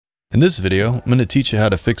In this video, I'm going to teach you how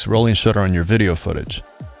to fix rolling shutter on your video footage.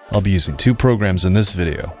 I'll be using two programs in this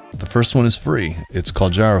video. The first one is free, it's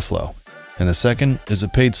called Gyroflow, and the second is a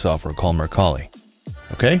paid software called Mercalli.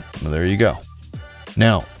 Okay, well, there you go.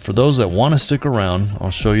 Now, for those that want to stick around, I'll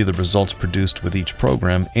show you the results produced with each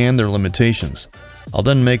program and their limitations. I'll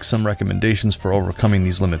then make some recommendations for overcoming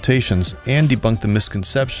these limitations and debunk the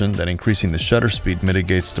misconception that increasing the shutter speed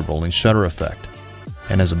mitigates the rolling shutter effect.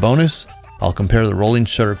 And as a bonus, I'll compare the rolling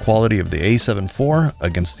shutter quality of the A7IV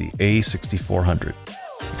against the A6400,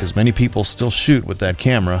 because many people still shoot with that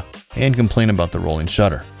camera and complain about the rolling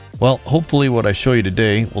shutter. Well, hopefully what I show you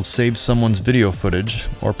today will save someone's video footage,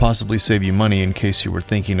 or possibly save you money in case you were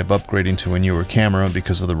thinking of upgrading to a newer camera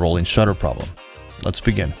because of the rolling shutter problem. Let's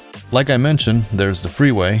begin. Like I mentioned, there's the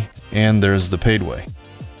free way and there's the paid way.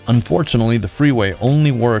 Unfortunately, the free way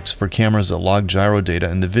only works for cameras that log gyro data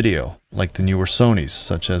in the video, like the newer Sonys,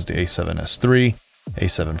 such as the A7S III,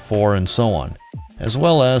 A7IV, and so on, as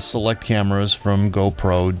well as select cameras from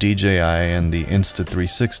GoPro, DJI, and the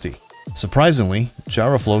Insta360. Surprisingly,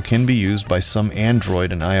 Gyroflow can be used by some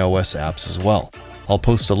Android and iOS apps as well. I'll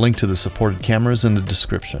post a link to the supported cameras in the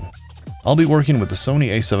description. I'll be working with the Sony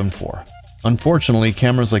A7IV. Unfortunately,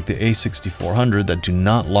 cameras like the a6400 that do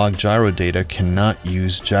not log gyro data cannot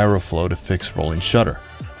use Gyroflow to fix rolling shutter.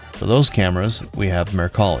 For those cameras, we have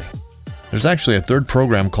Mercalli. There's actually a third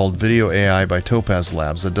program called Video AI by Topaz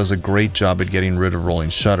Labs that does a great job at getting rid of rolling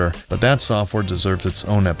shutter, but that software deserves its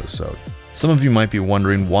own episode. Some of you might be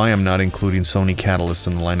wondering why I'm not including Sony Catalyst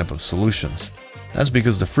in the lineup of solutions. That's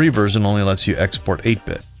because the free version only lets you export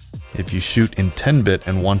 8-bit. If you shoot in 10-bit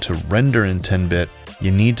and want to render in 10-bit, you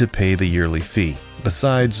need to pay the yearly fee.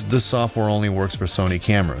 Besides, this software only works for Sony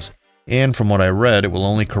cameras, and from what I read, it will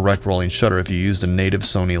only correct rolling shutter if you used a native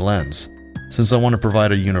Sony lens. Since I want to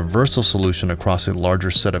provide a universal solution across a larger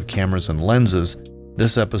set of cameras and lenses,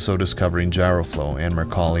 this episode is covering Gyroflow and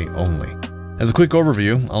Mercalli only. As a quick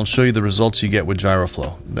overview, I'll show you the results you get with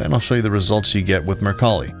Gyroflow, then I'll show you the results you get with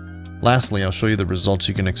Mercalli. Lastly, I'll show you the results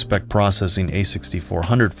you can expect processing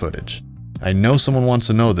a6400 footage. I know someone wants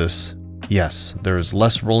to know this. Yes, there is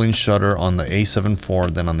less rolling shutter on the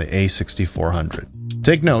A7IV than on the A6400.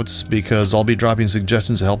 Take notes, because I'll be dropping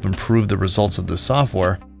suggestions to help improve the results of this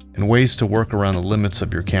software and ways to work around the limits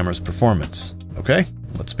of your camera's performance. Okay,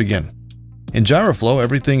 let's begin. In Gyroflow,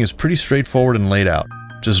 everything is pretty straightforward and laid out.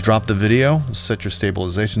 Just drop the video, set your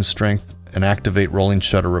stabilization strength, and activate rolling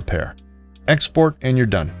shutter repair. Export and you're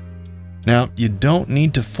done. Now, you don't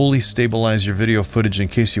need to fully stabilize your video footage in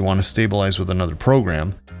case you want to stabilize with another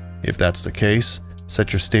program. If that's the case,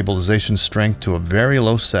 set your stabilization strength to a very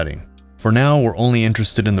low setting. For now, we're only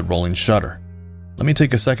interested in the rolling shutter. Let me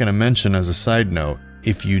take a second to mention as a side note,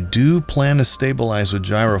 if you do plan to stabilize with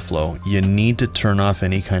Gyroflow, you need to turn off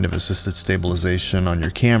any kind of assisted stabilization on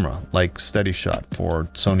your camera, like Steady Shot for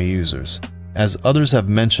Sony users. As others have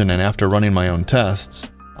mentioned, and after running my own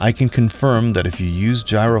tests, I can confirm that if you use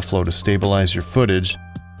Gyroflow to stabilize your footage,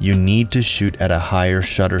 you need to shoot at a higher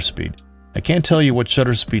shutter speed. I can't tell you what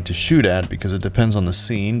shutter speed to shoot at because it depends on the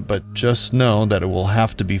scene, but just know that it will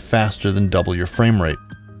have to be faster than double your frame rate.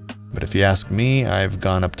 But if you ask me, I've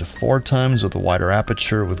gone up to 4 times with a wider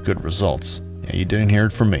aperture with good results. Yeah, you didn't hear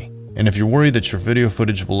it from me. And if you're worried that your video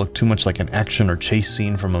footage will look too much like an action or chase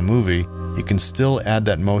scene from a movie, you can still add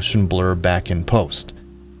that motion blur back in post.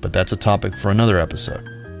 But that's a topic for another episode.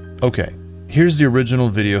 Okay, here's the original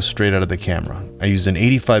video straight out of the camera. I used an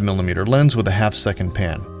 85mm lens with a half-second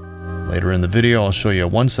pan. Later in the video, I'll show you a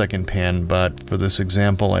 1-second pan, but for this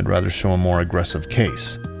example, I'd rather show a more aggressive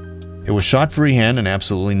case. It was shot freehand and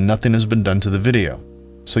absolutely nothing has been done to the video.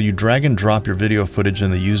 So you drag and drop your video footage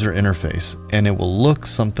in the user interface, and it will look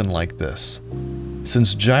something like this.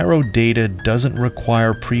 Since gyro data doesn't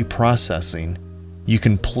require pre-processing, you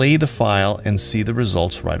can play the file and see the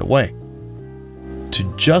results right away.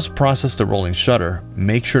 To just process the rolling shutter,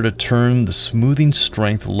 make sure to turn the smoothing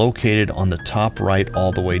strength located on the top right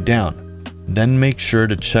all the way down. Then make sure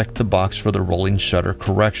to check the box for the rolling shutter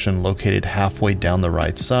correction located halfway down the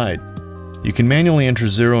right side. You can manually enter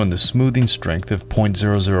 0 in the smoothing strength if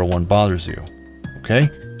 0.001 bothers you. Okay,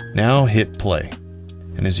 now hit play.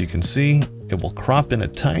 And as you can see, it will crop in a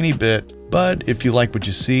tiny bit, but if you like what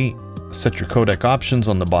you see, set your codec options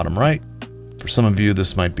on the bottom right. For some of you,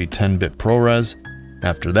 this might be 10-bit ProRes.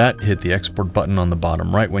 After that, hit the export button on the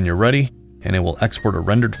bottom right when you're ready, and it will export a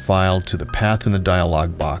rendered file to the path in the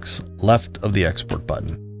dialog box left of the export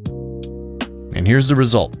button. And here's the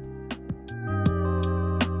result.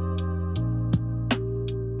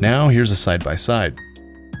 Now here's a side-by-side.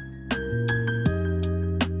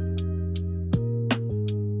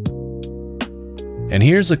 And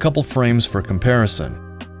here's a couple frames for comparison.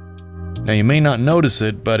 Now you may not notice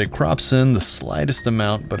it, but it crops in the slightest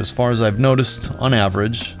amount, but as far as I've noticed, on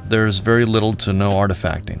average, there's very little to no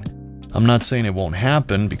artifacting. I'm not saying it won't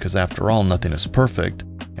happen, because after all, nothing is perfect,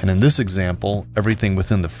 and in this example, everything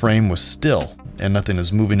within the frame was still, and nothing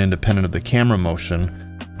is moving independent of the camera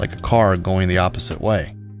motion, like a car going the opposite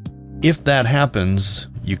way. If that happens,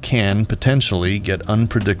 you can potentially get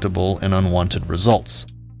unpredictable and unwanted results.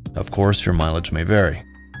 Of course, your mileage may vary.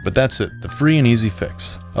 But that's it, the free and easy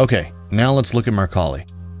fix. Okay, now let's look at Mercalli.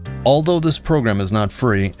 Although this program is not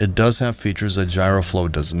free, it does have features that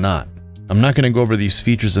Gyroflow does not. I'm not going to go over these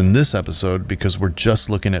features in this episode because we're just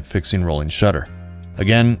looking at fixing rolling shutter.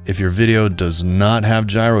 Again, if your video does not have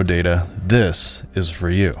gyro data, this is for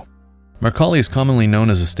you. Mercalli is commonly known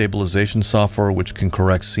as a stabilization software which can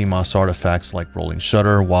correct CMOS artifacts like rolling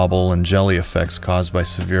shutter, wobble, and jelly effects caused by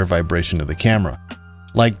severe vibration to the camera,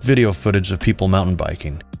 like video footage of people mountain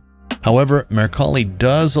biking. However, Mercalli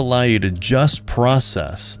does allow you to just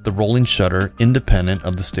process the rolling shutter independent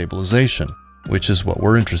of the stabilization, which is what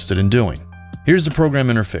we're interested in doing. Here's the program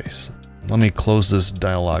interface. Let me close this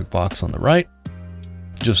dialog box on the right.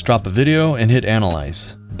 Just drop a video and hit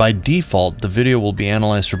Analyze. By default, the video will be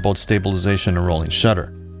analyzed for both stabilization and rolling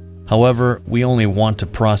shutter. However, we only want to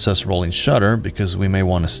process rolling shutter because we may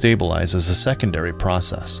want to stabilize as a secondary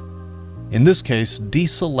process. In this case,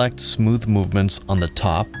 deselect smooth movements on the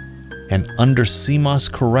top, and under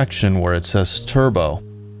CMOS correction where it says turbo,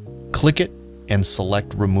 click it and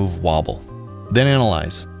select remove wobble. Then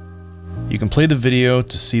analyze. You can play the video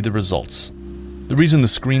to see the results. The reason the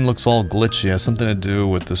screen looks all glitchy has something to do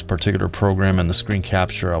with this particular program and the screen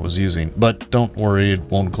capture I was using, but don't worry, it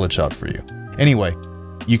won't glitch out for you. Anyway,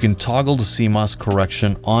 you can toggle the CMOS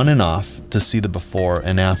correction on and off to see the before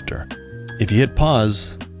and after. If you hit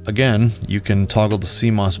pause, again, you can toggle the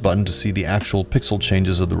CMOS button to see the actual pixel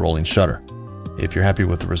changes of the rolling shutter. If you're happy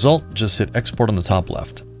with the result, just hit export on the top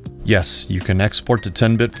left. Yes, you can export to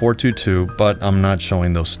 10-bit 422, but I'm not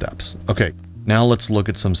showing those steps. Okay, now let's look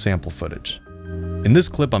at some sample footage. In this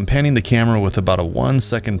clip, I'm panning the camera with about a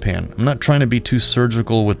 1-second pan. I'm not trying to be too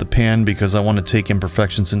surgical with the pan because I want to take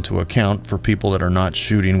imperfections into account for people that are not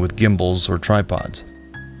shooting with gimbals or tripods.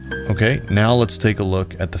 Okay, now let's take a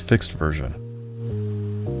look at the fixed version.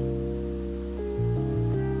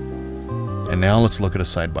 And now let's look at a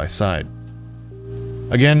side-by-side.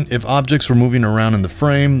 Again, if objects were moving around in the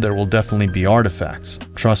frame, there will definitely be artifacts.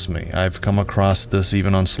 Trust me, I've come across this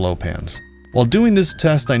even on slow pans. While doing this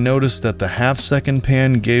test, I noticed that the half-second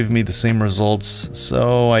pan gave me the same results,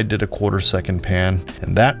 so I did a 1/4-second pan,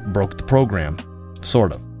 and that broke the program.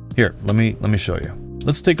 Sort of. Here, let me show you.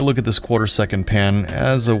 Let's take a look at this 1/4-second pan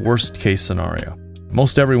as a worst-case scenario.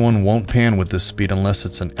 Most everyone won't pan with this speed unless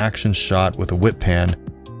it's an action shot with a whip pan,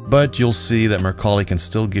 but you'll see that Mercalli can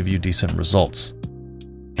still give you decent results.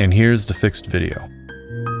 And here's the fixed video.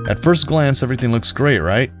 At first glance, everything looks great,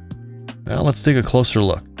 right? Now let's take a closer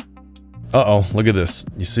look. Uh-oh, look at this.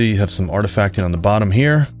 You see you have some artifacting on the bottom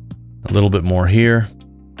here, a little bit more here.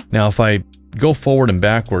 Now if I go forward and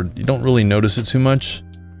backward, you don't really notice it too much,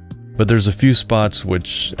 but there's a few spots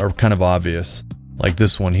which are kind of obvious, like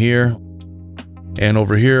this one here, and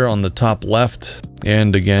over here on the top left,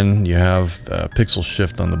 and again you have a pixel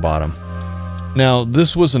shift on the bottom. Now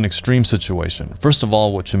this was an extreme situation. First of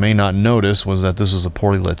all, what you may not notice was that this was a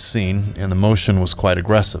poorly lit scene, and the motion was quite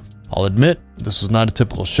aggressive. I'll admit, this was not a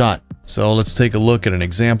typical shot. So let's take a look at an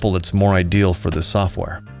example that's more ideal for this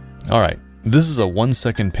software. Alright, this is a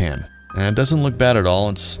 1-second pan, and it doesn't look bad at all,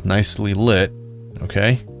 it's nicely lit,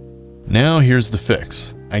 okay? Now here's the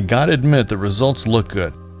fix. I gotta admit the results look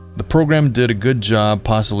good. The program did a good job,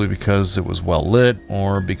 possibly because it was well lit,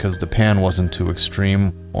 or because the pan wasn't too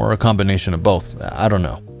extreme, or a combination of both, I don't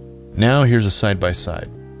know. Now here's a side-by-side.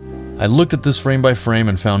 I looked at this frame by frame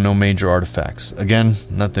and found no major artifacts. Again,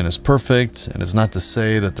 nothing is perfect, and it's not to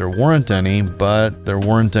say that there weren't any, but there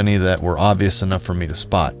weren't any that were obvious enough for me to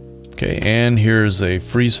spot. Okay, and here's a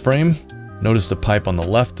freeze frame. Notice the pipe on the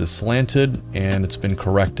left is slanted, and it's been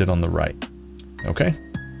corrected on the right. Okay?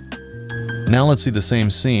 Now let's see the same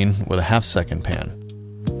scene with a 1/2-second pan.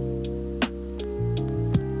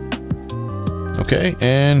 Okay,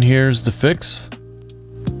 and here's the fix.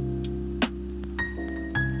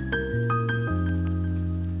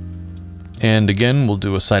 And again, we'll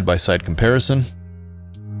do a side-by-side comparison.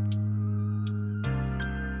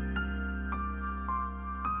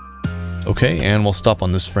 Okay, and we'll stop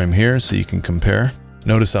on this frame here so you can compare.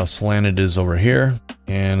 Notice how slanted it is over here,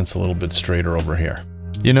 and it's a little bit straighter over here.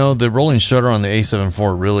 You know, the rolling shutter on the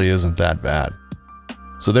A7IV really isn't that bad.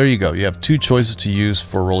 So there you go, you have two choices to use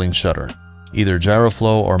for rolling shutter, either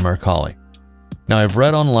Gyroflow or Mercalli. Now, I've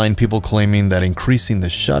read online people claiming that increasing the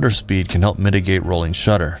shutter speed can help mitigate rolling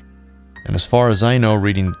shutter. And as far as I know,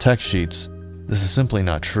 reading the tech sheets, this is simply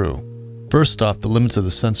not true. First off, the limits of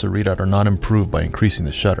the sensor readout are not improved by increasing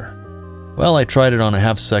the shutter. Well, I tried it on a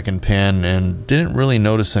half-second pan and didn't really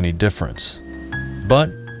notice any difference. But,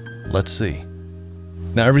 let's see.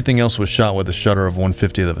 Now, everything else was shot with a shutter of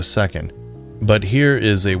 1/50th of a second. But here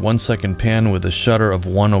is a 1-second pan with a shutter of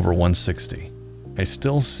 1/160. I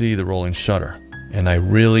still see the rolling shutter, and I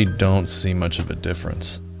really don't see much of a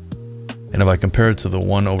difference. And if I compare it to the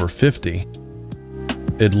 1/50,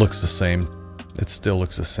 it looks the same. It still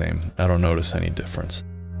looks the same. I don't notice any difference.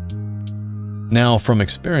 Now, from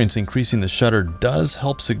experience, increasing the shutter does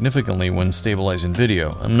help significantly when stabilizing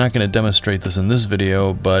video. I'm not going to demonstrate this in this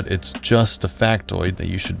video, but it's just a factoid that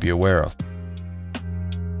you should be aware of.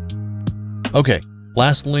 Okay,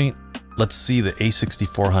 lastly, let's see the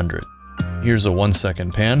A6400. Here's a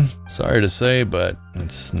 1-second pan. Sorry to say, but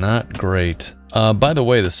it's not great. By the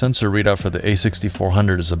way, the sensor readout for the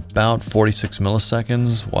A6400 is about 46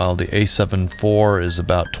 milliseconds, while the A7IV is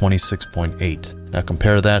about 26.8. Now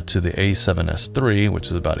compare that to the A7S3, which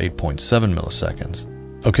is about 8.7 milliseconds.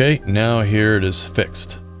 Okay, now here it is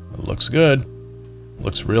fixed. It looks good.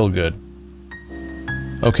 Looks real good.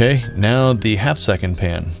 Okay, now the half-second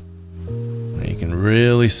pan. You can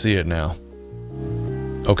really see it now.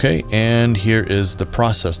 Okay, and here is the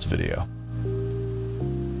processed video.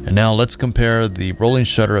 And now let's compare the rolling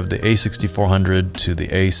shutter of the A6400 to the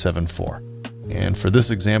A7IV. And for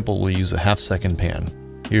this example, we'll use a half-second pan.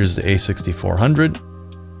 Here's the A6400,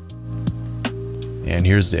 and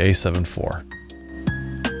here's the A7IV.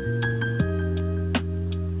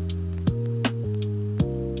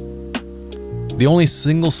 The only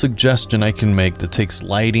single suggestion I can make that takes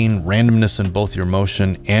lighting, randomness in both your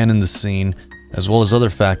motion and in the scene, as well as other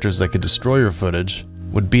factors that could destroy your footage,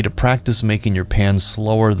 would be to practice making your pans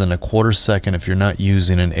slower than a 1/4 second if you're not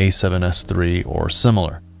using an A7S3 or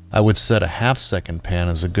similar. I would set a half-second pan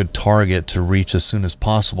as a good target to reach as soon as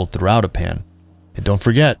possible throughout a pan. And don't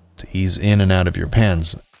forget to ease in and out of your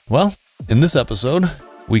pans. Well, in this episode,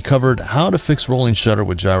 we covered how to fix rolling shutter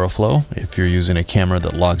with Gyroflow if you're using a camera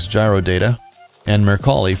that logs gyro data, and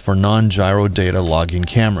Mercalli for non-gyro data logging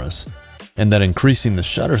cameras, and that increasing the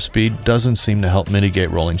shutter speed doesn't seem to help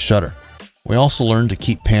mitigate rolling shutter. We also learned to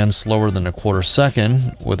keep pans slower than a 1/4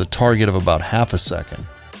 second with a target of about half a second.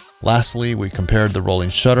 Lastly, we compared the rolling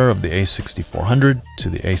shutter of the A6400 to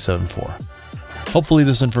the A7IV. Hopefully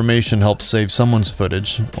this information helped save someone's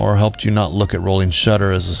footage or helped you not look at rolling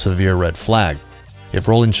shutter as a severe red flag. If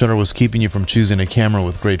rolling shutter was keeping you from choosing a camera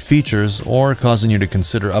with great features or causing you to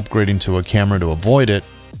consider upgrading to a camera to avoid it,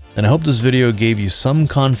 then I hope this video gave you some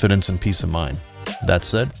confidence and peace of mind. That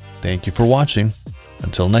said, thank you for watching.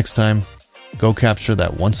 Until next time, go capture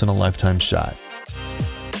that once-in-a-lifetime shot.